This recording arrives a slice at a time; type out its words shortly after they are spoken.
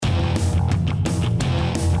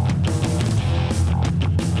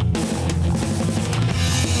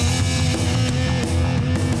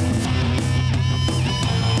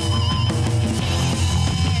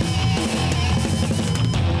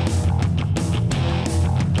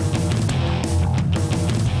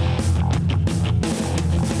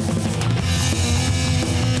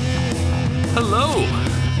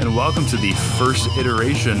and welcome to the first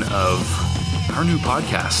iteration of our new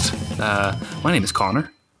podcast. My name is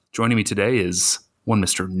Connor. Joining me today is one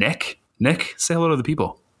Mr. Nick. Nick, say hello to the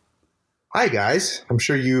people. Hi, guys. I'm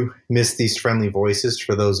sure you missed these friendly voices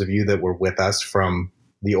for those of you that were with us from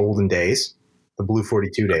the olden days, the Blue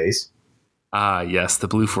 42 days. Yes, the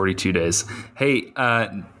Blue 42 days. Hey,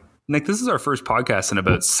 Nick, this is our first podcast in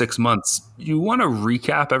about 6 months. You want to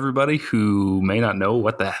recap everybody who may not know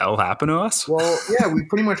what the hell happened to us? Well, yeah, we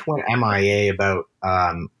pretty much went MIA about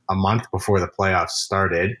a month before the playoffs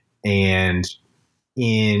started. And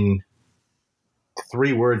in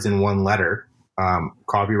 3 words in one letter,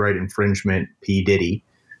 copyright infringement, P. Diddy.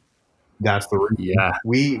 That's the reason. Yeah.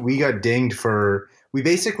 We got dinged for, we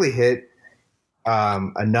basically hit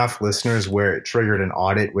enough listeners where it triggered an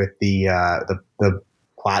audit with the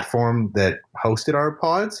platform that hosted our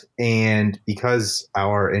pods. And because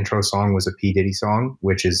our intro song was a P. Diddy song,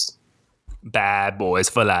 which is Bad Boys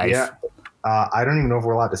for Life. Yeah. I don't even know if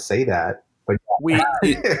we're allowed to say that, but you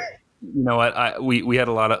know what? We had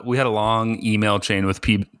a long email chain with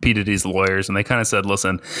P. Diddy's lawyers, and they kind of said,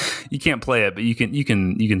 "Listen, you can't play it, but you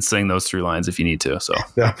can sing those 3 lines if you need to." So,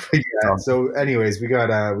 yeah. So, anyways, we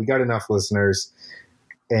got enough listeners,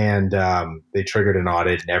 and they triggered an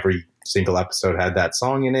audit, and every single episode had that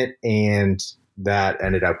song in it, and that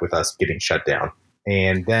ended up with us getting shut down.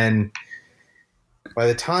 And then, by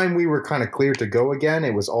the time we were kind of clear to go again,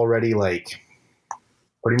 it was already like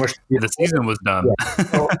pretty much the season was done. Yeah.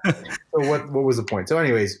 So what was the point? So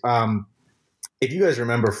anyways, if you guys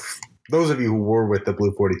remember, those of you who were with the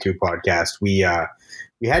Blue 42 podcast, we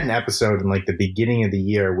had an episode in like the beginning of the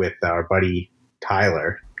year with our buddy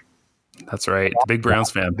Tyler. That's right. The big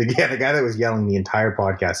Browns fan. The guy that was yelling the entire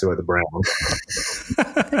podcast about the Browns.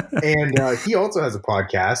 And he also has a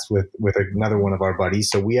podcast with another one of our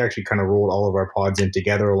buddies. So we actually kind of rolled all of our pods in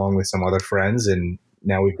together along with some other friends, and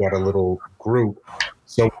now we've got a little group.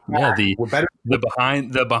 So yeah, the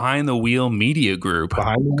behind the wheel media group,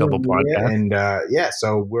 behind the couple media, podcasts, and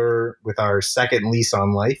so we're with our second lease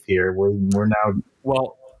on life here. We're now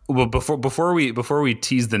well. Before we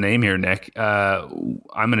tease the name here, Nick, I'm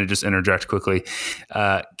going to just interject quickly.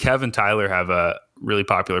 Kev and Tyler have a really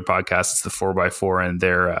popular podcast. It's the 4x4, and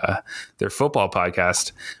their football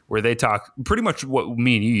podcast where they talk pretty much what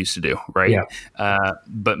me and you used to do, right? Yeah.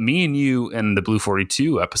 But me and you and the Blue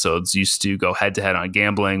 42 episodes used to go head to head on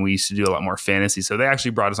gambling. We used to do a lot more fantasy. So they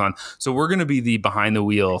actually brought us on. So we're going to be the behind the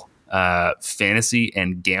wheel fantasy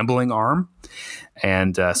and gambling arm.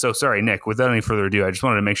 And so, sorry, Nick, without any further ado, I just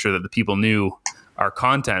wanted to make sure that the people knew our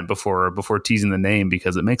content before teasing the name,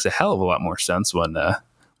 because it makes a hell of a lot more sense when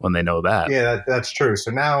they know that. Yeah, that's true.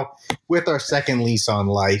 So now with our second lease on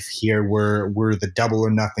life here, we're the Double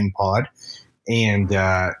or Nothing pod. And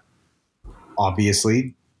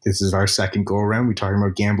obviously, this is our second go around. We're talking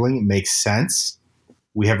about gambling. It makes sense.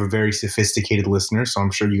 We have a very sophisticated listener, so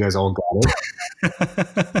I'm sure you guys all got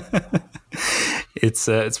it.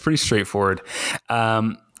 It's pretty straightforward.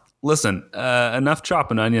 Listen, enough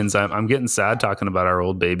chopping onions. I'm getting sad talking about our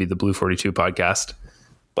old baby, the Blue 42 podcast.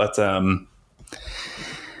 But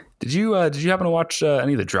did you happen to watch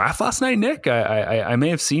any of the draft last night, Nick? I may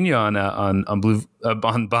have seen you on Blue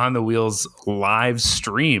on Behind the Wheels live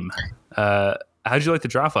stream. How did you like the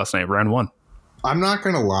draft last night, round 1? I'm not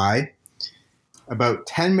gonna lie. About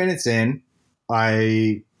 10 minutes in,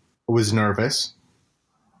 I was nervous.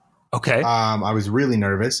 Okay. I was really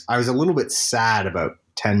nervous. I was a little bit sad about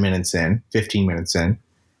 10 minutes in, 15 minutes in.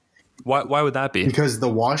 Why would that be? Because the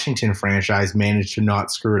Washington franchise managed to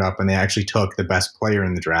not screw it up, and they actually took the best player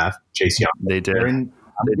in the draft, Chase Young. They did.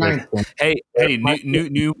 Hey,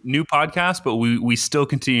 new podcast, but we still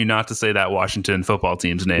continue not to say that Washington football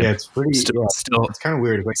team's name. Yeah, it's pretty. Still, it's kind of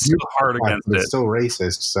weird. Still hard against it. It's still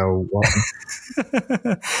racist. So,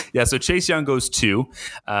 yeah. So Chase Young goes 2.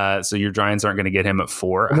 So your Giants aren't going to get him at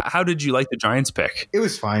 4. How did you like the Giants pick? It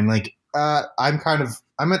was fine. Like I'm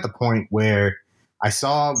at the point where I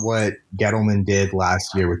saw what Gettleman did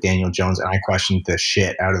last year with Daniel Jones, and I questioned the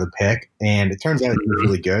shit out of the pick. And it turns out he was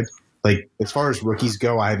really good. Like, as far as rookies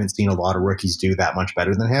go, I haven't seen a lot of rookies do that much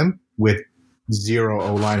better than him with zero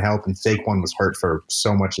O-line help, and Saquon was hurt for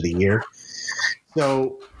so much of the year.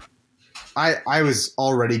 So I was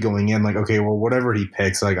already going in like, okay, well, whatever he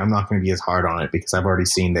picks, like, I'm not going to be as hard on it because I've already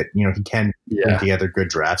seen that, he can put together good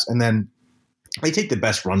drafts. And then I take the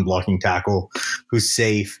best run blocking tackle who's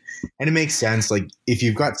safe. And it makes sense. Like, if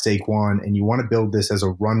you've got Saquon and you want to build this as a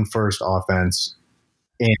run-first offense –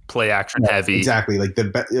 and play action heavy. Exactly. Like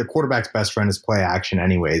the quarterback's best friend is play action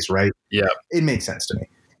anyways, right? Yeah. It makes sense to me.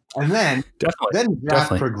 And then the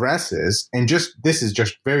draft progresses, and this is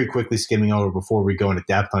just very quickly skimming over before we go into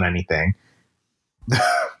depth on anything.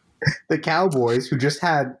 the Cowboys, who just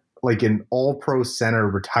had like an all-pro center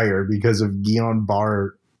retire because of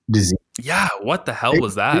Guillain-Barré disease. Yeah, what the hell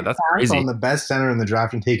was that? That's crazy. On the best center in the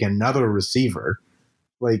draft and take another receiver.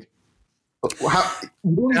 Like, how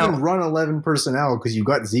you don't even run 11 personnel because you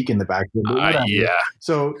got Zeke in the backfield. Yeah.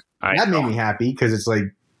 So that made me happy because it's like,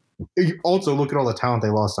 you also look at all the talent they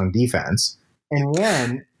lost on defense. And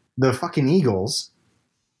then the fucking Eagles,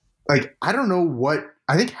 like, I don't know what.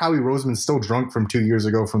 I think Howie Roseman's still drunk from 2 years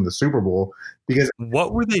ago from the Super Bowl because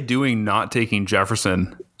what were they doing not taking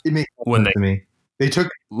Jefferson? It makes sense to me. They took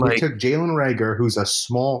Jalen Reagor, who's a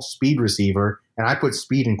small speed receiver, and I put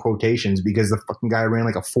speed in quotations because the fucking guy ran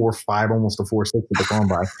like a 4.5, almost a 4.6 at the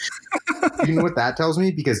combine. You know what that tells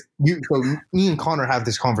me? Because me and Connor have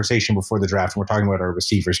this conversation before the draft, and we're talking about our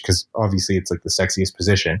receivers because obviously it's like the sexiest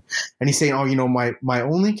position. And he's saying, my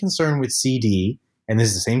only concern with CD, and this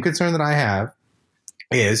is the same concern that I have,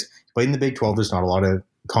 is playing in the Big 12. There's not a lot of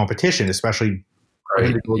competition, especially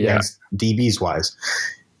against DBs wise.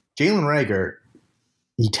 Jalen Reagor,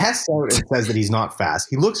 he tests out and says that he's not fast.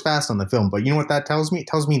 He looks fast on the film, but you know what that tells me? It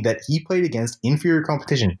tells me that he played against inferior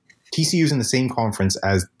competition. TCU's in the same conference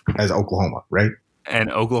as Oklahoma, right?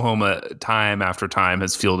 And Oklahoma, time after time,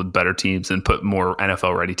 has fielded better teams and put more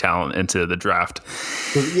NFL-ready talent into the draft.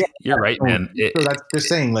 So, yeah, you're right, man. So that's just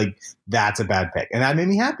saying, like, that's a bad pick. And that made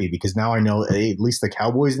me happy because now I know at least the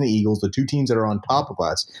Cowboys and the Eagles, the two teams that are on top of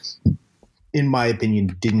us, in my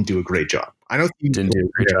opinion, didn't do a great job. I know you didn't do a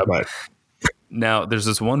great job, but now there's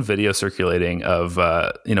this one video circulating of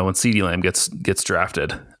when CeeDee Lamb gets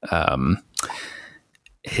drafted.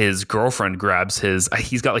 His girlfriend grabs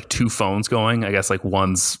he's got like two phones going. I guess like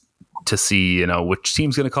one's to see, which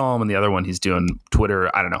team's going to call him, and the other one he's doing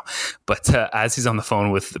Twitter. I don't know. But as he's on the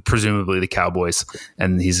phone with presumably the Cowboys,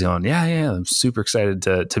 and he's going, yeah, I'm super excited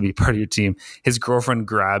to be part of your team. His girlfriend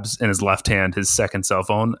grabs in his left hand his second cell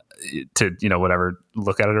phone to, whatever,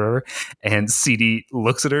 look at it or whatever. And CD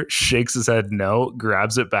looks at her, shakes his head no,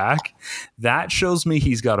 grabs it back. That shows me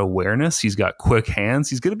he's got awareness. He's got quick hands.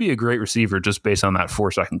 He's going to be a great receiver just based on that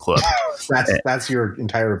 4-second clip. That's your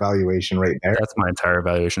entire evaluation right there. That's my entire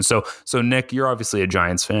evaluation. So Nick, you're obviously a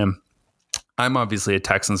Giants fan. I'm obviously a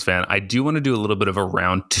Texans fan. I do want to do a little bit of a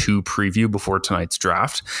round 2 preview before tonight's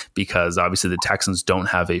draft because obviously the Texans don't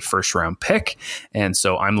have a first round pick. And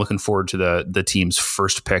so I'm looking forward to the team's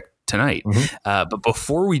first pick tonight. Mm-hmm. But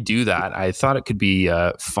before we do that, I thought it could be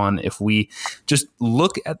fun if we just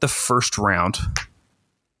look at the first round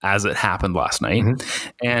as it happened last night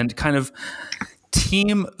and kind of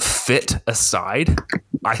team fit aside.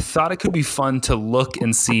 I thought it could be fun to look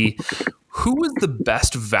and see who was the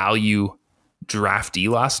best value draftee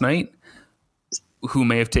last night who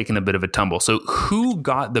may have taken a bit of a tumble. So who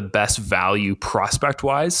got the best value prospect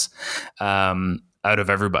wise out of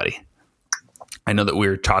everybody? I know that we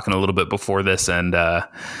were talking a little bit before this and there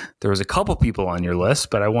was a couple people on your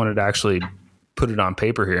list, but I wanted to actually put it on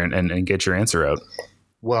paper here and get your answer out.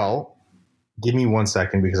 Well, give me 1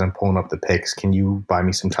 second because I'm pulling up the picks. Can you buy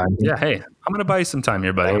me some time? Yeah, hey, I'm going to buy you some time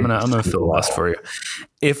here, buddy. I'm going to filibuster for you.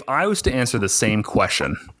 If I was to answer the same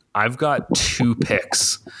question, I've got 2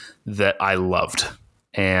 picks that I loved,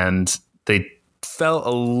 and they fell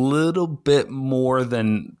a little bit more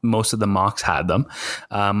than most of the mocks had them.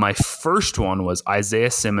 My first one was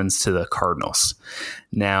Isaiah Simmons to the Cardinals.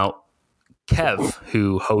 Now, Kev,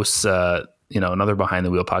 who hosts another Behind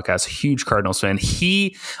the Wheel podcast, huge Cardinals fan.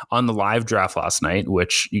 He, on the live draft last night,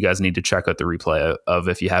 which you guys need to check out the replay of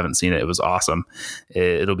if you haven't seen it, it was awesome.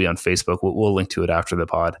 It'll be on Facebook. We'll link to it after the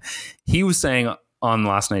pod. He was saying on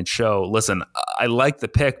last night's show, listen, I like the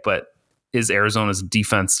pick, but is Arizona's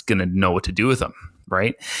defense going to know what to do with them?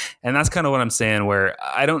 Right. And that's kind of what I'm saying, where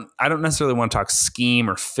I don't necessarily want to talk scheme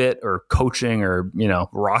or fit or coaching or,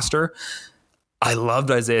 roster. I loved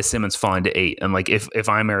Isaiah Simmons falling to 8. And like, if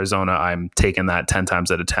I'm Arizona, I'm taking that 10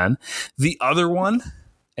 times out of 10. The other one,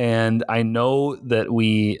 and I know that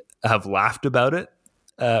we have laughed about it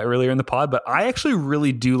earlier in the pod, but I actually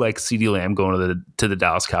really do like CeeDee Lamb going to the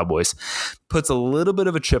Dallas Cowboys. Puts a little bit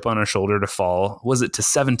of a chip on his shoulder to fall. Was it to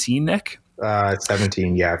 17, Nick?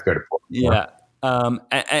 17. Yeah, I've got it. Yeah.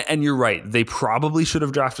 And you're right. They probably should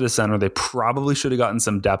have drafted a center. They probably should have gotten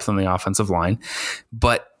some depth on the offensive line,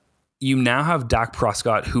 but you now have Dak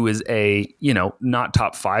Prescott, who is a, not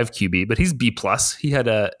top 5 QB, but he's B+. He had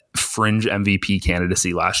a fringe MVP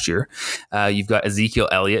candidacy last year. You've got Ezekiel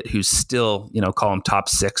Elliott, who's still, call him top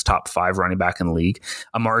 6, top 5 running back in the league.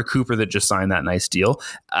 Amari Cooper that just signed that nice deal.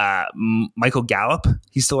 Michael Gallup,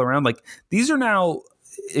 he's still around. Like, these are now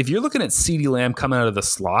if you're looking at CeeDee Lamb coming out of the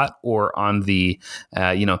slot or on the,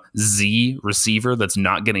 Z receiver that's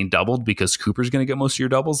not getting doubled because Cooper's going to get most of your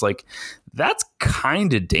doubles, like that's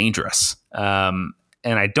kind of dangerous.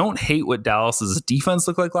 And I don't hate what Dallas's defense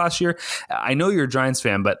looked like last year. I know you're a Giants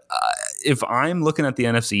fan, but if I'm looking at the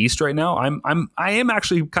NFC East right now, I am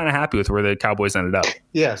actually kind of happy with where the Cowboys ended up.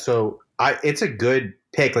 Yeah, so it's a good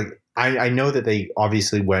pick. Like I know that they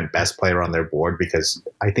obviously went best player on their board because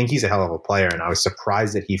I think he's a hell of a player, and I was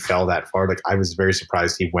surprised that he fell that far. Like I was very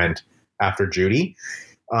surprised he went after Judy.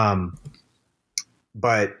 But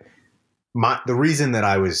the reason that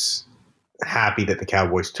I was happy that the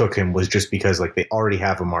Cowboys took him was just because like they already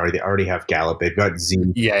have Amari, they already have Gallup, they've got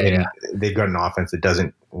Zeke, they've got an offense that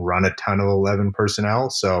doesn't run a ton of 11 personnel.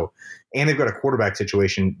 So, and they've got a quarterback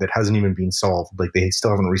situation that hasn't even been solved. Like they still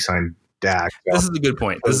haven't re-signed Dak. So, this is a good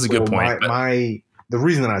point. The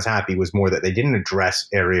reason that I was happy was more that they didn't address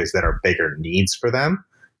areas that are bigger needs for them.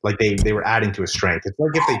 Like they were adding to a strength. It's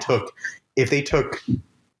like if they took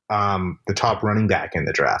the top running back in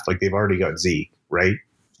the draft, like they've already got Zeke, right?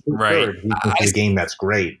 Right. The game, that's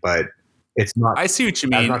great, but it's not. I see what you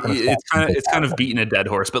mean. It's kind of beating a dead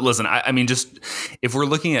horse. But listen, I mean, just if we're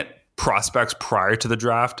looking at prospects prior to the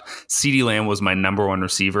draft, CeeDee Lamb was my number one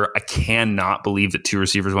receiver. I cannot believe that two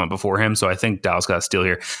receivers went before him. So I think Dallas got a steal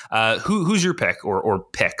here. Who's your pick or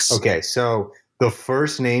picks? Okay, so the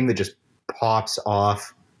first name that just pops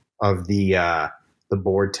off of the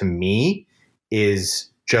board to me is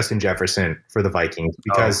Justin Jefferson for the Vikings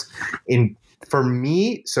because for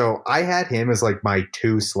me, so I had him as like my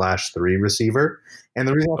 2/3 receiver. And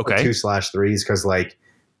the reason I put 2/3 is because like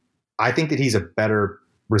I think that he's a better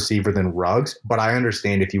receiver than Ruggs, but I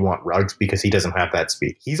understand if you want Ruggs because he doesn't have that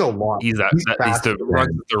speed. He's a lot. He's the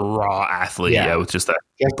raw athlete, with just that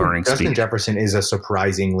burning speed. Justin Jefferson is a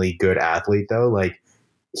surprisingly good athlete though. Like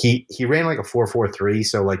he ran like a 4.43,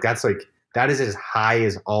 so like that is as high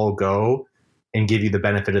as I'll go and give you the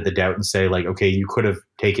benefit of the doubt and say like, okay, you could have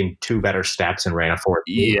taken two better steps and ran a 4.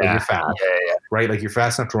 You're fast, right? Like you're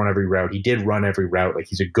fast enough to run every route. He did run every route. Like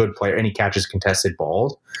he's a good player and he catches contested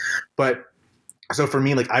balls. But so for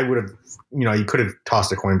me, like I would have, you could have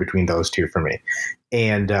tossed a coin between those two for me.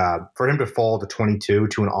 And for him to fall to 22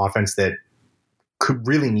 to an offense that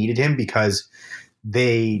really needed him because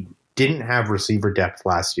they didn't have receiver depth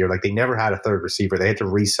last year. Like they never had a third receiver. They had to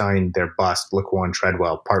re-sign their bust, Laquan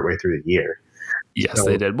Treadwell, partway through the year. Yes,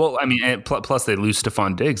 they did. Well, I mean, plus they lose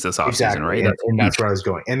Stephon Diggs this offseason, right? And that's where I was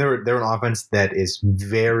going. And they're an offense that is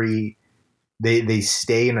very they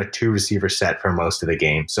stay in a 2 receiver set for most of the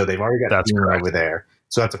game. So they've already got over there.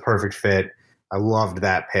 So that's a perfect fit. I loved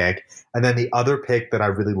that pick. And then the other pick that I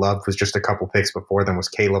really loved was just a couple picks before them was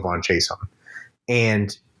K'Lavon Chaisson.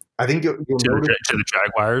 And I think you'll to the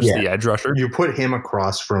Jaguars, the edge rusher. You put him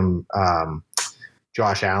across from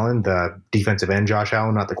Josh Allen, the defensive end Josh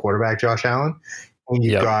Allen, not the quarterback Josh Allen.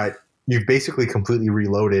 And you've basically completely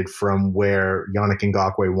reloaded from where Yannick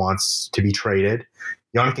Ngakoue wants to be traded.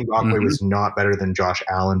 Yannick Ngakoue was not better than Josh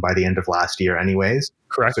Allen by the end of last year anyways.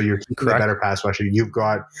 Correct. So you're keeping a better pass rusher. You've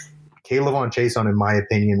got K'Lavon Chaisson, in my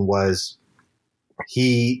opinion, was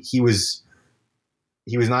he was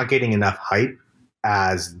not getting enough hype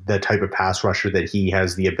as the type of pass rusher that he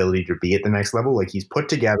has the ability to be at the next level. Like he's put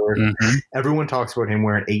together. Everyone talks about him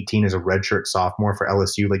wearing 18 as a redshirt sophomore for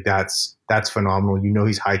LSU. Like that's phenomenal.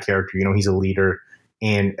 He's high character. He's a leader.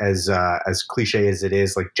 And as cliche as it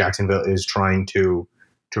is, like Jacksonville is trying to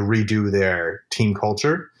redo their team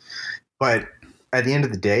culture. But at the end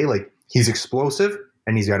of the day, like he's explosive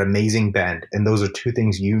and he's got amazing bend. And those are two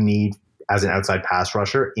things you need as an outside pass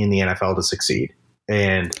rusher in the NFL to succeed.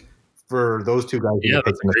 And for those two guys in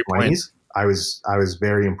the 20s, I was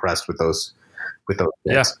very impressed with those picks.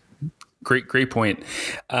 Yeah. Great point.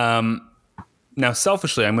 Now,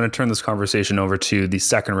 selfishly, I'm going to turn this conversation over to the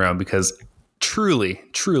second round because truly,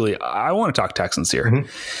 I want to talk Texans here.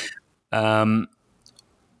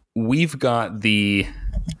 We've got in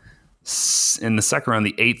the second round,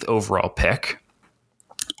 the 8th overall pick.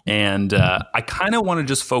 And I kind of want to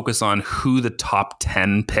just focus on who the top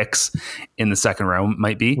 10 picks in the second round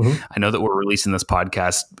might be. I know that we're releasing this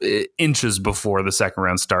podcast inches before the second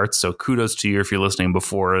round starts. So kudos to you if you're listening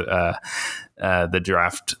before the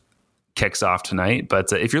draft kicks off tonight.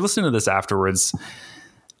 But if you're listening to this afterwards,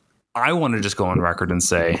 I want to just go on record and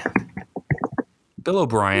say, Bill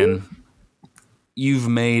O'Brien, you've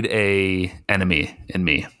made a enemy in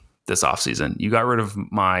me this offseason. You got rid of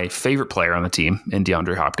my favorite player on the team in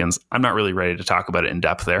DeAndre Hopkins. I'm not really ready to talk about it in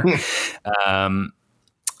depth there.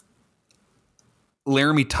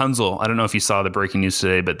 Laramie Tunzel, I don't know if you saw the breaking news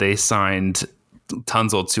today, but they signed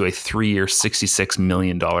Tunzel to a 3-year, $66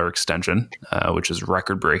 million extension, which is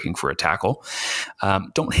record-breaking for a tackle.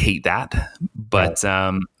 Don't hate that, but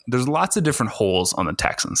there's lots of different holes on the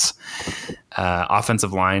Texans.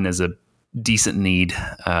 Offensive line is a decent need.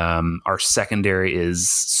 Our secondary is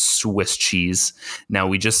Swiss cheese. Now,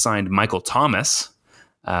 we just signed Michael Thomas,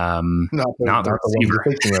 not the receiver.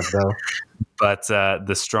 Thinking of, though. But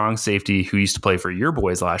the strong safety who used to play for your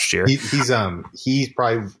boys last year. He's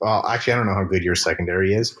probably actually I don't know how good your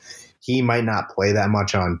secondary is. He might not play that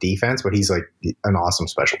much on defense, but he's like an awesome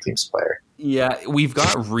special teams player. Yeah, we've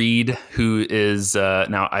got Reed, who is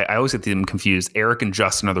now I always get them confused. Eric and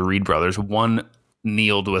Justin are the Reed brothers. One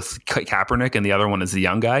kneeled with Kaepernick, and the other one is the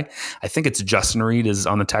young guy. I think it's Justin Reed is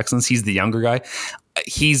on the Texans. He's the younger guy.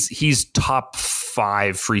 He's top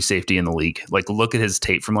 5 free safety in the league. Like, look at his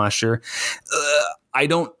tape from last year. I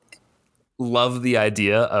don't love the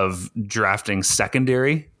idea of drafting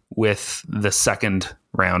secondary with the second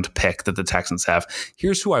round pick that the Texans have.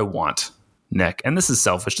 Here's who I want, Nick, and this is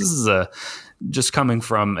selfish. This is just coming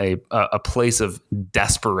from a place of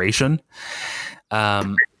desperation.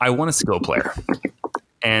 I want a skill player.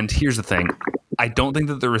 And here's the thing. I don't think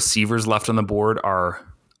that the receivers left on the board are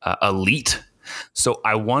elite. So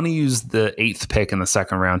I want to use the 8th pick in the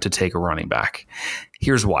second round to take a running back.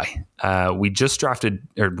 Here's why. We just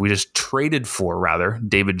traded for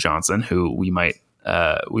David Johnson, who we might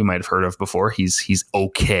have heard of before. He's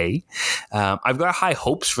okay. I've got high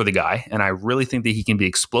hopes for the guy, and I really think that he can be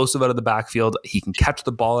explosive out of the backfield. He can catch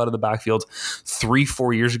the ball out of the backfield.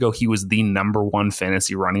 3-4 years ago, he was the number 1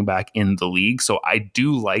 fantasy running back in the league. So I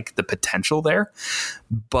do like the potential there,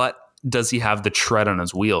 but does he have the tread on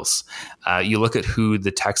his wheels? You look at who the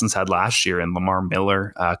Texans had last year, and Lamar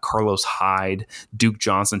Miller, Carlos Hyde, Duke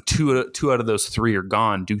Johnson. Two out of those 3 are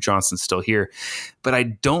gone. Duke Johnson's still here. But I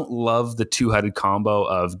don't love the two-headed combo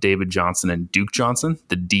of David Johnson and Duke Johnson,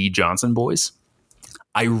 the D Johnson boys.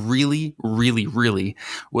 I really, really, really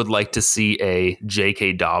would like to see a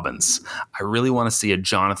J.K. Dobbins. I really want to see a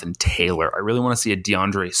Jonathan Taylor. I really want to see a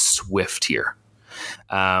DeAndre Swift here.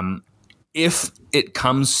 If it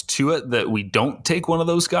comes to it that we don't take one of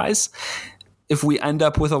those guys, if we end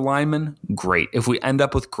up with a lineman, great. If we end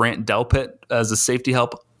up with Grant Delpit as a safety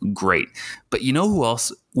help, great. But you know who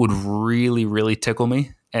else would really, really tickle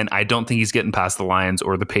me? And I don't think he's getting past the Lions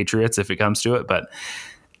or the Patriots if it comes to it, but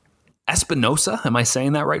Espinosa, am I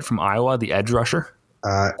saying that right, from Iowa, the edge rusher?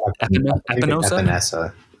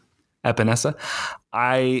 Epinesa. Epinesa.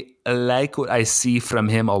 I like what I see from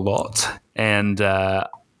him a lot. And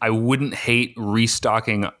I wouldn't hate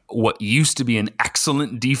restocking what used to be an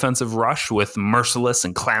excellent defensive rush with Merciless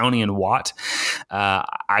and Clowney and Watt.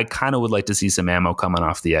 I kind of would like to see some ammo coming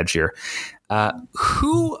off the edge here.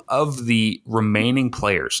 Who of the remaining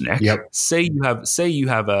players, Nick? Yep. Say you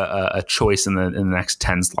have a choice in the next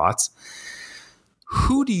 10 slots.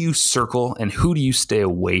 Who do you circle and who do you stay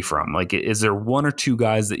away from? Like, is there 1 or 2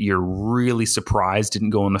 guys that you're really surprised didn't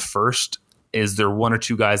go in the first? Is there 1 or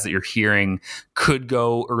 2 guys that you're hearing could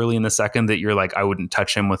go early in the second that you're like, I wouldn't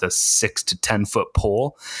touch him with a 6 to 10 foot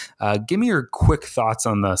pole? Give me your quick thoughts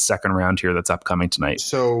on the second round here that's upcoming tonight.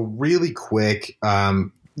 So really quick,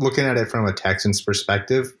 looking at it from a Texans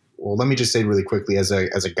perspective, well, let me just say really quickly, as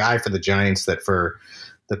a guy for the Giants, that for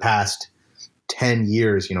the past 10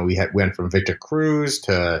 years, we went from Victor Cruz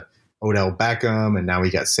to Odell Beckham, and now we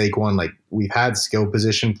got Saquon. Like, we've had skill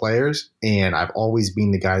position players, and I've always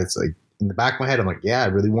been the guy that's like, in the back of my head, I'm like, yeah, I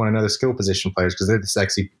really want another skill position players because they're the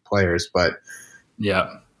sexy players. But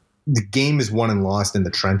yeah, the game is won and lost in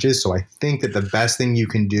the trenches. So I think that the best thing you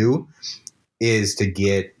can do is to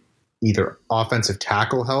get either offensive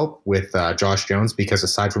tackle help with Josh Jones, because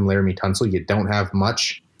aside from Laramie Tunsil, you don't have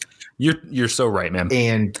much. You're so right, man.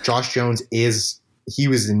 And Josh Jones he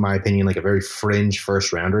was, in my opinion, like a very fringe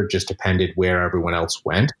first rounder. It just depended where everyone else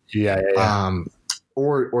went. Yeah.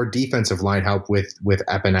 Or defensive line help with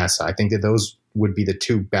Epinesa. I think that those would be the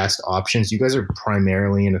 2 best options. You guys are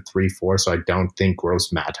primarily in a 3-4, so I don't think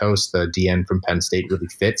Gross Matos, the DN from Penn State, really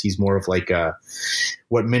fits. He's more of like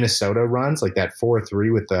what Minnesota runs, like that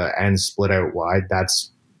 4-3 with the ends split out wide. That's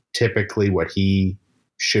typically what he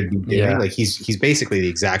should be doing. Yeah. Like he's basically the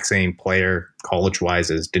exact same player college-wise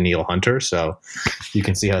as Danielle Hunter, so you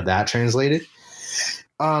can see how that translated.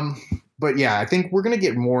 But yeah, I think we're going to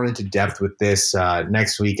get more into depth with this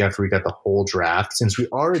next week after we got the whole draft. Since we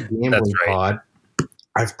are a gambling pod,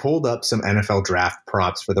 I've pulled up some NFL draft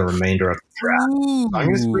props for the remainder of the draft. Ooh, I'm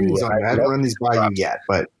going to spring these on. I haven't run these by you yet,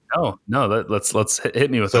 but no. Let's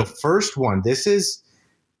hit me with the it. first one. This is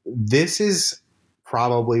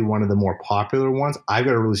probably one of the more popular ones. I've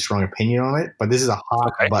got a really strong opinion on it, but this is a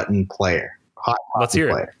hot button player. Let's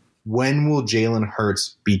hear it. when will Jalen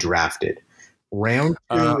Hurts be drafted? Round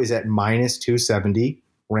 2 is at minus 270.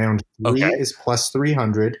 Round 3 is plus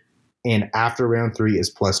 300. And after round 3 is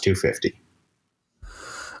plus 250.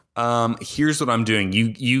 Here's what I'm doing.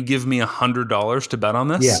 You give me $100 to bet on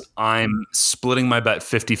this. Yeah. I'm splitting my bet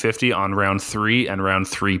 50-50 on round 3 and round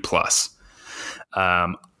 3 plus.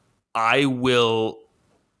 I will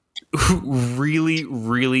really,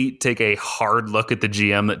 really take a hard look at the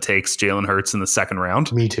GM that takes Jalen Hurts in the second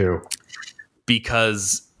round. Me too.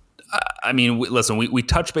 Because, I mean, listen, we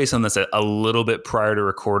touched base on this a little bit prior to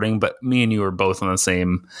recording, but me and you are both on the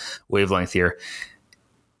same wavelength here.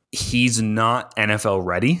 He's not NFL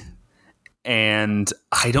ready. And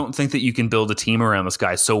I don't think that you can build a team around this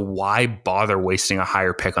guy. So why bother wasting a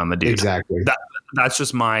higher pick on the dude? Exactly.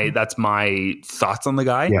 That's my thoughts on the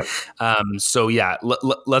guy. Yep. So yeah,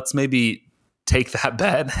 let's maybe take that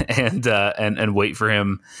bet and wait for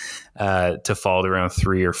him to fall to round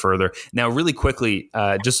 3 or further. Now, really quickly,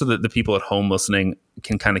 just so that the people at home listening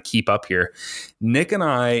can kind of keep up here, Nick and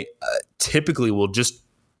I typically will just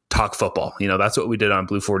talk football. That's what we did on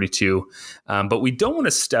Blue 42. But we don't want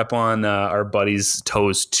to step on our buddies'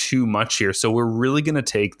 toes too much here. So we're really going to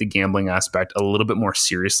take the gambling aspect a little bit more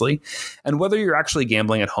seriously. And whether you're actually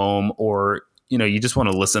gambling at home or you just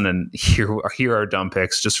want to listen and hear our dumb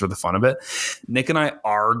picks just for the fun of it, Nick and I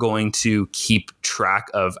are going to keep track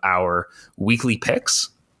of our weekly picks.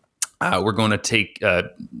 We're going to take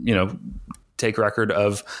record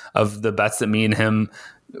of the bets that me and him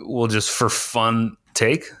will just for fun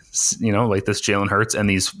take, like this Jalen Hurts and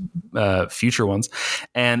these future ones.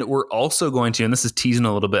 And we're also going to, and this is teasing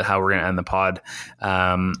a little bit how we're going to end the pod,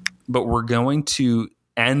 but we're going to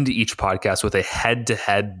end each podcast with a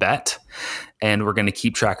head-to-head bet, and we're going to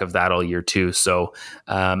keep track of that all year too. So,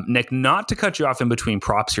 Nick, not to cut you off in between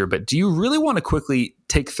props here, but do you really want to quickly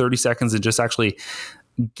take 30 seconds and just actually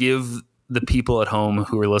give the people at home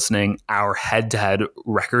who are listening our head-to-head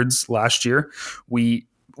records last year?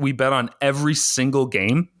 We bet on every single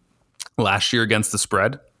game last year against the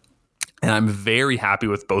spread, and I'm very happy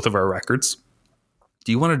with both of our records.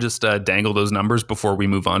 Do you want to just dangle those numbers before we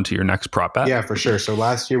move on to your next prop bet? Yeah, for sure. So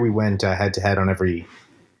last year we went head to head on every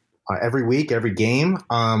week, every game.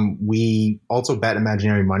 We also bet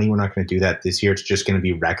imaginary money. We're not going to do that this year. It's just going to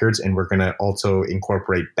be records, and we're going to also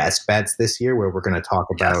incorporate best bets this year, where we're going to talk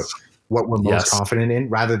about what we're most confident in,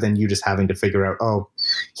 rather than you just having to figure out, oh,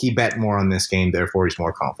 he bet more on this game, therefore he's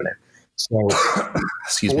more confident. So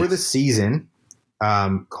for the season,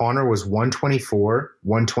 Connor was 124,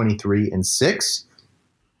 123, and 6.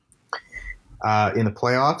 In the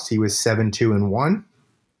playoffs, he was 7-2-1.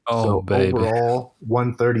 Oh, so baby. Overall,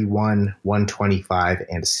 131, 125,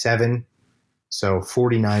 and 7. So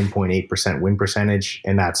 49.8% win percentage,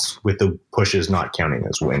 and that's with the pushes not counting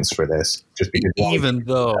as wins for this. Just because even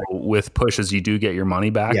though with pushes you do get your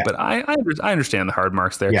money back, but I understand the hard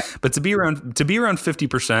marks there. Yeah. But to be around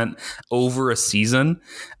 50% over a season,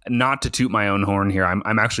 not to toot my own horn here,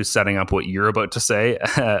 I'm actually setting up what you're about to say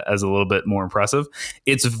as a little bit more impressive.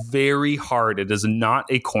 It's very hard. It is not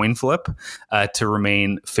a coin flip to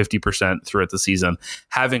remain 50% throughout the season.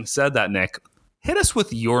 Having said that, Nick, hit us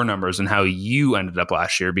with your numbers and how you ended up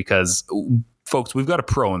last year, because folks, we've got a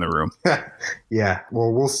pro in the room. Yeah.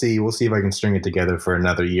 Well, we'll see. We'll see if I can string it together for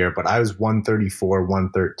another year. But I was 134,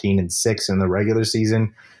 113, and 6 in the regular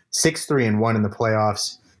season, 6-3-1 in the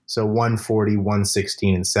playoffs. So 140,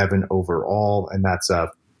 116, and 7 overall. And that's a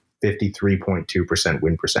 53.2%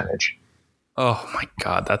 win percentage. Oh my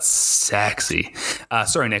God, that's sexy.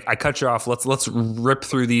 Sorry, Nick, I cut you off. Let's rip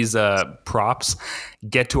through these props,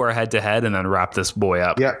 get to our head to head, and then wrap this boy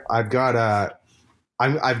up. Yeah, I've got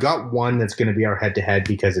one that's going to be our head to head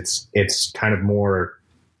because it's kind of more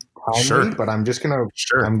timely, but I'm just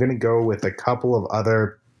I'm gonna go with a couple of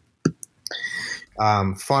other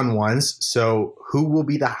fun ones. So, who will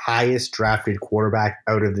be the highest drafted quarterback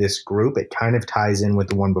out of this group? It kind of ties in with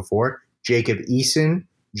the one before: Jacob Eason,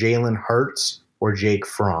 Jalen Hurts, or Jake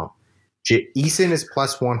Fromm. Eason is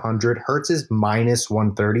plus 100. Hurts is minus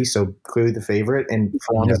 130, so clearly the favorite, and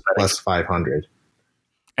Fromm is plus 500.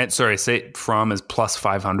 And sorry, say Fromm is plus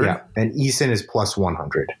 500? Yeah, and Eason is plus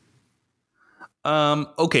 100.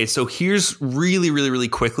 Okay, so here's really, really, really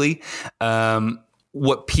quickly.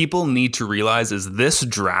 What people need to realize is this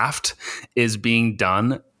draft is being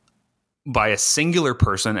done by a singular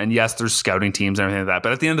person, and yes, there's scouting teams and everything like that.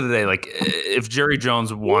 But at the end of the day, like if Jerry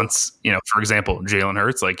Jones wants, for example, Jalen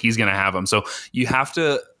Hurts, like he's going to have him. So you have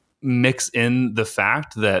to mix in the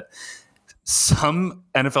fact that some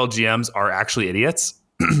NFL GMs are actually idiots,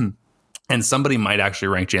 and somebody might actually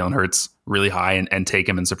rank Jalen Hurts really high and take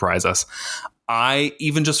him and surprise us.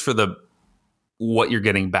 Even just for the what you're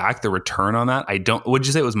getting back, the return on that. What'd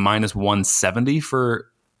you say it was minus 170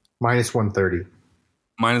 for? Minus 130.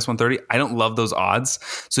 Minus 130. I don't love those odds.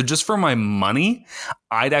 So just for my money,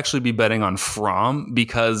 I'd actually be betting on Fromm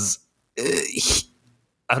because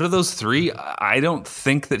out of those three, I don't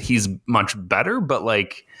think that he's much better, but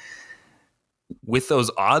like with those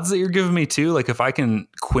odds that you're giving me too, like if I can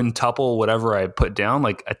quintuple whatever I put down,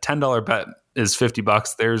 like a $10 bet is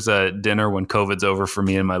 $50. There's a dinner when COVID's over for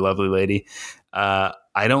me and my lovely lady.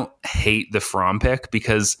 I don't hate the Fromm pick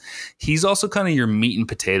because he's also kind of your meat and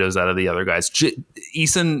potatoes out of the other guys.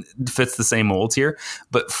 Eason fits the same molds here,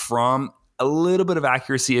 but Fromm, a little bit of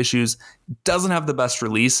accuracy issues, doesn't have the best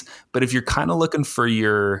release. But if you're kind of looking for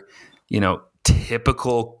your,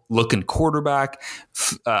 typical looking quarterback,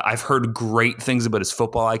 I've heard great things about his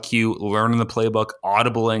football IQ, learning the playbook,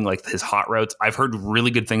 audibling, like his hot routes. I've heard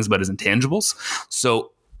really good things about his intangibles.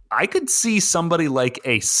 So I could see somebody like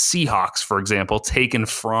a Seahawks, for example, taken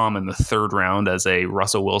Fromm in the third round as a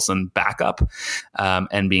Russell Wilson backup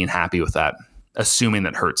and being happy with that, assuming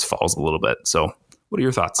that Hurts falls a little bit. So what are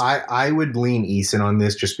your thoughts? I would lean Eason on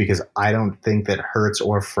this just because I don't think that Hurts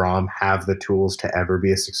or Fromm have the tools to ever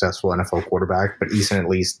be a successful NFL quarterback. But Eason, at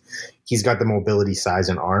least, he's got the mobility, size,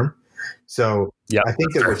 and arm. So I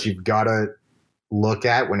think that what you've got to look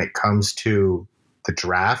at when it comes to the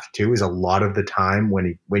draft too is a lot of the time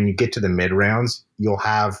when you get to the mid rounds, you'll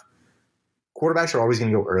have quarterbacks are always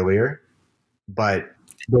going to go earlier, but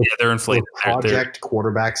they're inflated. Project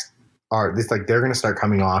quarterbacks are this like they're going to start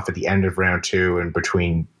coming off at the end of round 2 and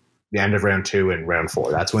between the end of round 2 and round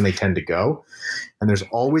 4. That's when they tend to go. And there's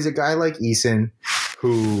always a guy like Eason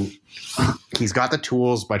who he's got the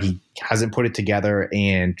tools, but he hasn't put it together,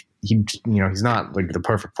 and he's not like the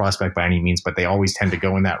perfect prospect by any means, but they always tend to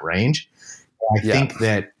go in that range. I think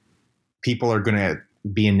that people are going to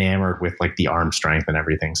be enamored with like the arm strength and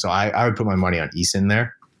everything. So I would put my money on Eason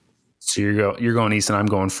there. So you're going Eason, I'm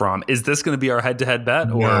going Fromm. Is this going to be our head-to-head bet?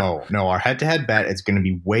 Or? No, our head-to-head bet is going to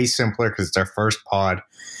be way simpler because it's our first pod.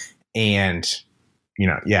 And, you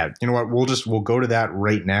know what? We'll go to that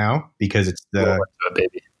right now because it's the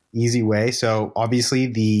easy way. So obviously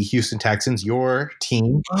the Houston Texans, your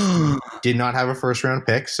team, did not have a first-round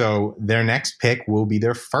pick. So their next pick will be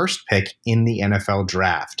their first pick in the NFL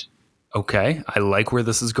draft. Okay, I like where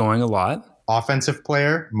this is going a lot. Offensive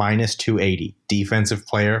player, minus 280. Defensive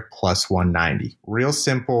player, plus 190. Real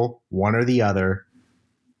simple, one or the other.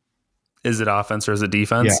 Is it offense or is it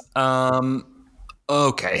defense? Yeah.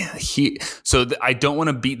 Okay. I don't want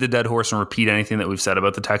to beat the dead horse and repeat anything that we've said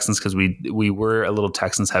about the Texans because we were a little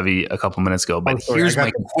Texans heavy a couple minutes ago. But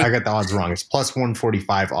I got the odds wrong. It's plus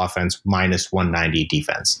 145 offense, minus 190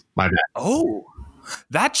 defense. My bad. Oh,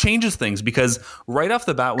 that changes things because right off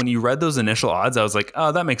the bat, when you read those initial odds, I was like,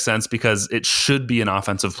 oh, that makes sense because it should be an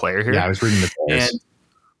offensive player here. Yeah, I was reading the players. And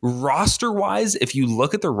roster-wise, if you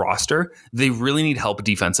look at the roster, they really need help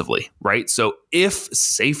defensively, right? So if,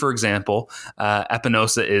 say, for example,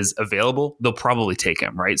 Epinosa is available, they'll probably take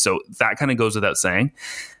him, right? So that kind of goes without saying.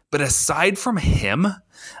 But aside from him,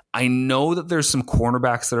 I know that there's some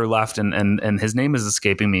cornerbacks that are left, and his name is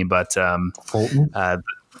escaping me, but Fulton?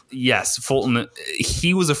 Yes, Fulton.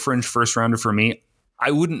 He was a fringe first rounder for me.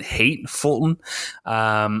 I wouldn't hate Fulton.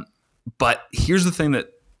 But here's the thing that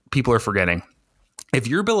people are forgetting. If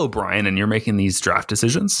you're Bill O'Brien and you're making these draft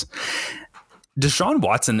decisions, Deshaun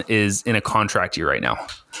Watson is in a contract year right now.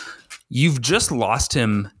 You've just lost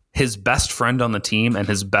him his best friend on the team and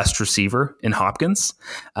his best receiver in Hopkins.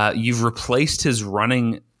 You've replaced his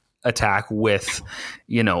running attack with,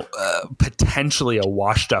 potentially a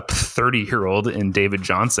washed up 30-year-old in David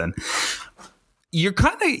Johnson. You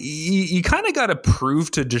kind of got to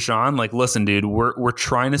prove to Deshaun, like, listen, dude, we're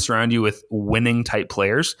trying to surround you with winning type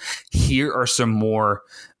players. Here are some more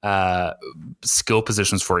skill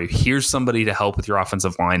positions for you. Here's somebody to help with your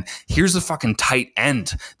offensive line. Here's a fucking tight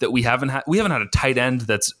end that we haven't had. We haven't had a tight end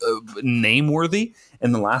that's name worthy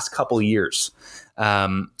in the last couple of years.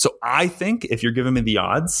 So I think if you're giving me the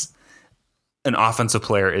odds, an offensive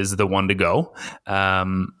player is the one to go.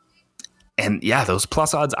 And yeah, those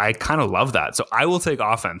plus odds, I kind of love that. So I will take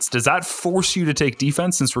offense. Does that force you to take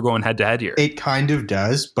defense since we're going head to head here? It kind of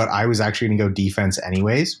does, but I was actually going to go defense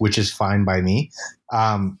anyways, which is fine by me.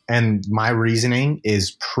 And my reasoning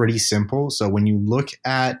is pretty simple. So when you look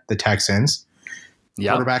at the Texans,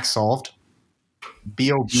 quarterback solved.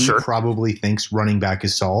 B.O.B. probably thinks running back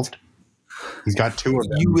is solved. He's got two of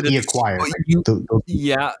them. He acquired.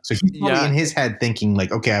 Yeah. So he's probably in his head thinking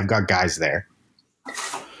like, okay, I've got guys there.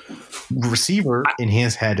 receiver in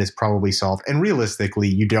his head is probably solved. And realistically,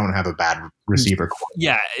 you don't have a bad receiver core.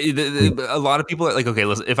 Yeah. A lot of people are like, okay,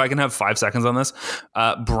 listen, if I can have 5 seconds on this,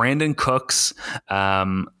 Brandon Cooks,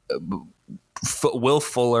 Will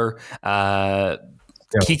Fuller,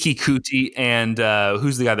 Kiki Kuti, and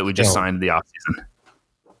who's the guy that we just signed in the offseason?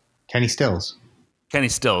 Kenny Stills. Kenny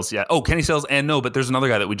Stills, yeah. Oh, Kenny Stills, and but there's another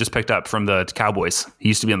guy that we just picked up from the Cowboys. He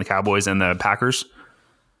used to be on the Cowboys and the Packers.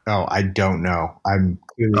 Oh, I don't know. I'm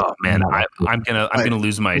gonna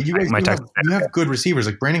lose my Texas. You have good receivers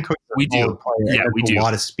like Brandon Cooks. We do. Yeah, we do. A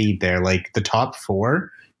lot of speed there. Like the top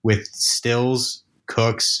 4 with Stills,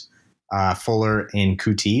 Cooks, Fuller, and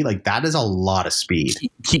Kuti. Like that is a lot of speed.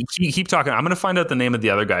 Keep talking. I'm going to find out the name of the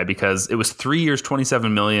other guy because it was 3 years,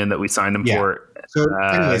 $27 million that we signed him for. So,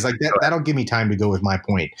 anyways, like that'll give me time to go with my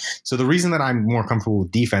point. So the reason that I'm more comfortable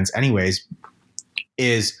with defense, anyways,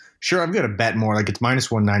 is. Sure, I've got to bet more. Like it's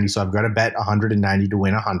minus 190, so I've got to bet 190 to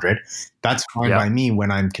win 100. That's fine by me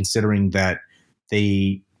when I'm considering that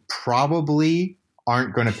they probably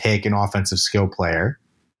aren't going to pick an offensive skill player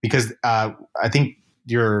because I think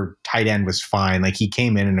your tight end was fine. Like he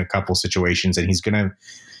came in a couple situations and he's going to,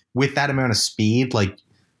 with that amount of speed, like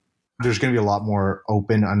there's going to be a lot more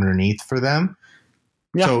open underneath for them.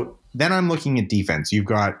 Yeah. So then I'm looking at defense. You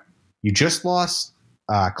just lost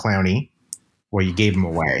Clowney. Well, you gave him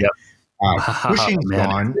away. Yep. Cushing's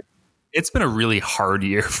gone. It's been a really hard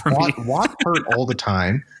year for me. Watt hurt all the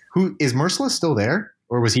time. Who is Merciless still there,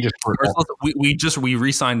 or was he just hurt? We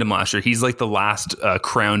re-signed him last year. He's like the last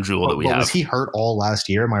crown jewel that we have. Was he hurt all last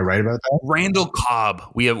year? Am I right about that? Randall Cobb.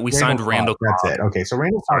 We signed Randall Cobb. That's it. Okay, so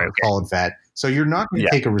Randall Cobb is a solid vet. So you're not going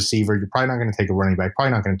to take a receiver. You're probably not going to take a running back.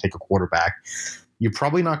 Probably not going to take a quarterback. You're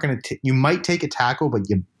probably not going to. You might take a tackle, but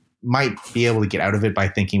you might be able to get out of it by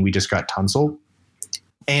thinking we just got Tunsil.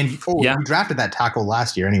 And we drafted that tackle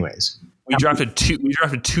last year anyways. We drafted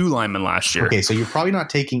two linemen last year. Okay, so you're probably not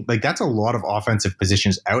taking that's a lot of offensive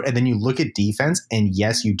positions out. And then you look at defense, and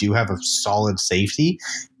yes, you do have a solid safety,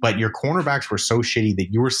 but your cornerbacks were so shitty that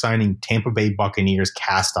you were signing Tampa Bay Buccaneers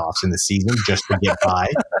cast-offs in the season just to get by.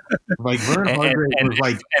 Like Vern Hargrave was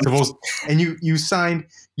like supposed, and you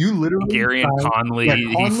literally Gary and Conley,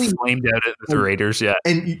 he flamed out at the Raiders. Yeah,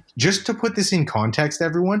 and just to put this in context,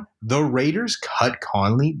 everyone, the Raiders cut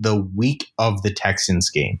Conley the week of the Texans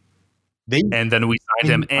game. And then we signed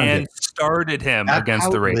him and started him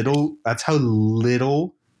against the Raiders. That's how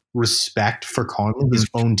little respect for Conley his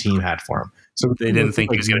own team had for him. So they didn't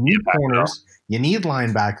think he was going to be a corners. You need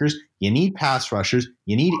linebackers. You need pass rushers.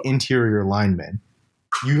 You need interior linemen.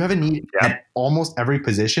 You have a need at almost every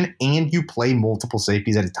position, and you play multiple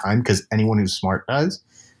safeties at a time because anyone who's smart does.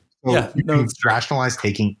 So you can rationalize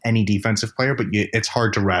taking any defensive player, but it's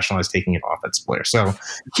hard to rationalize taking an offensive player. So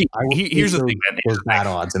here's the thing, man. Those bad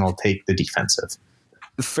odds, and I'll take the defensive.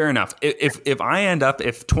 Fair enough.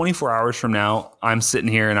 If 24 hours from now I'm sitting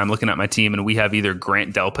here and I'm looking at my team and we have either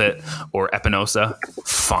Grant Delpit or Espinosa,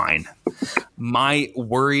 fine. My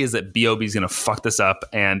worry is that BOB is going to fuck this up.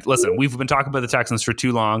 And listen, we've been talking about the Texans for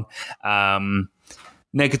too long.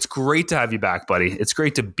 Nick, it's great to have you back, buddy. It's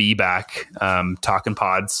great to be back talking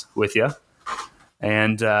pods with you.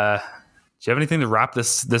 And do you have anything to wrap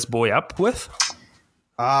this boy up with?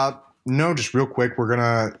 No, just real quick. We're going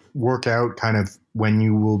to work out kind of when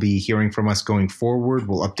you will be hearing from us going forward.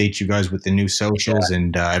 We'll update you guys with the new socials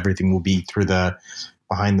and everything will be through the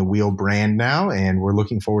Behind the Wheel brand now. And we're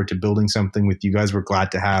looking forward to building something with you guys. We're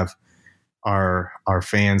glad to have our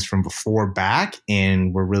fans from before back,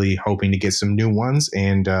 and we're really hoping to get some new ones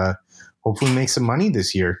and hopefully make some money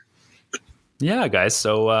this year. Yeah, guys.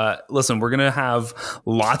 So listen, we're going to have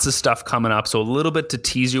lots of stuff coming up. So a little bit to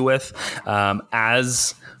tease you with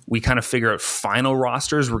as we kind of figure out final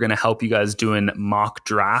rosters. We're going to help you guys doing mock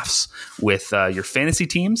drafts with your fantasy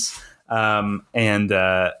teams.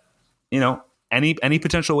 Any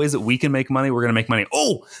potential ways that we can make money, we're going to make money.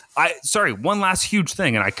 One last huge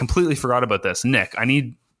thing, and I completely forgot about this. Nick, I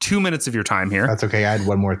need 2 minutes of your time here. That's okay. I had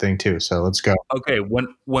one more thing too, so let's go. Okay,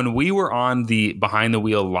 when we were on the Behind the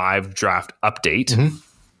Wheel live draft update,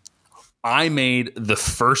 I made the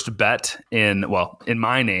first bet in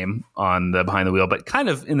my name on the Behind the Wheel, but kind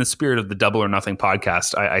of in the spirit of the Double or Nothing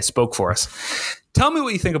podcast, I spoke for us. Tell me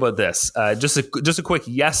what you think about this. Just a quick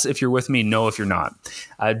yes if you're with me, no if you're not.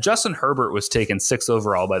 Justin Herbert was taken 6th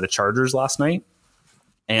overall by the Chargers last night,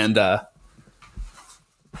 and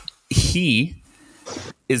he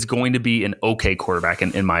is going to be an okay quarterback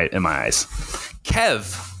in my eyes.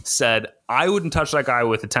 Kev said, I wouldn't touch that guy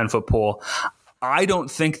with a 10-foot pole. I don't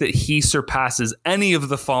think that he surpasses any of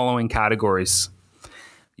the following categories: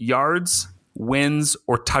 yards, wins,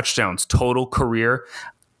 or touchdowns total career.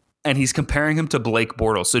 and he's comparing him to Blake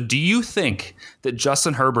Bortles. So do you think that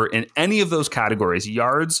Justin Herbert in any of those categories,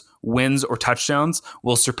 yards, wins, or touchdowns,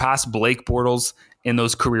 will surpass Blake Bortles in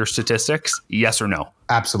those career statistics? Yes or no?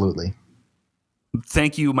 Absolutely.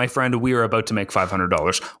 Thank you, my friend. We are about to make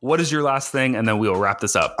 $500. What is your last thing? And then we will wrap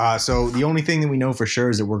this up. So the only thing that we know for sure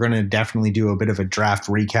is that we're going to definitely do a bit of a draft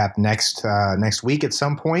recap next week at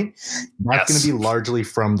some point. That's going to be largely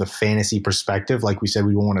from the fantasy perspective. Like we said,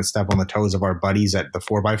 we don't want to step on the toes of our buddies at the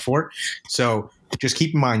 4x4. So just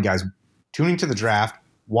keep in mind, guys, tuning to the draft,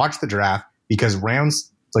 watch the draft, because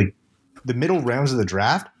rounds, like the middle rounds of the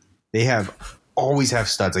draft, always have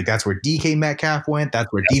studs. Like that's where DK Metcalf went. That's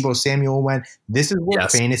where Deebo Samuel went. This is where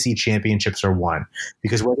fantasy championships are won,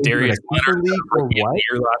 because whether you're in a keeper league or what,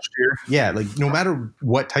 last year. Yeah, like no matter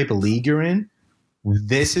what type of league you're in,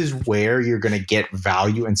 this is where you're going to get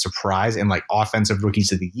value and surprise and like offensive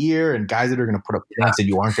rookies of the year and guys that are going to put up points that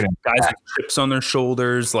you aren't going to. Guys with chips on their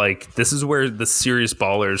shoulders. Like this is where the serious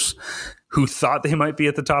ballers who thought they might be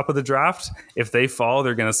at the top of the draft, if they fall,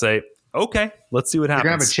 they're going to say, okay, let's see what happens. They're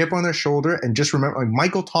going to have a chip on their shoulder. And just remember, like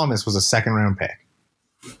Michael Thomas was a second-round pick.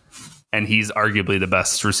 And he's arguably the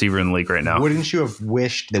best receiver in the league right now. Wouldn't you have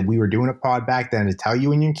wished that we were doing a pod back then to tell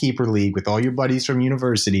you in your keeper league with all your buddies from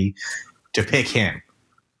university to pick him?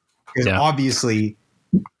 Because obviously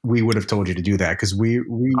we would have told you to do that because we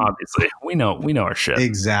obviously we know our shit.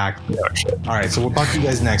 Exactly. All right, so we'll talk to you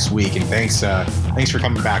guys next week. And thanks for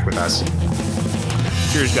coming back with us.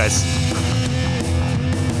 Cheers, guys.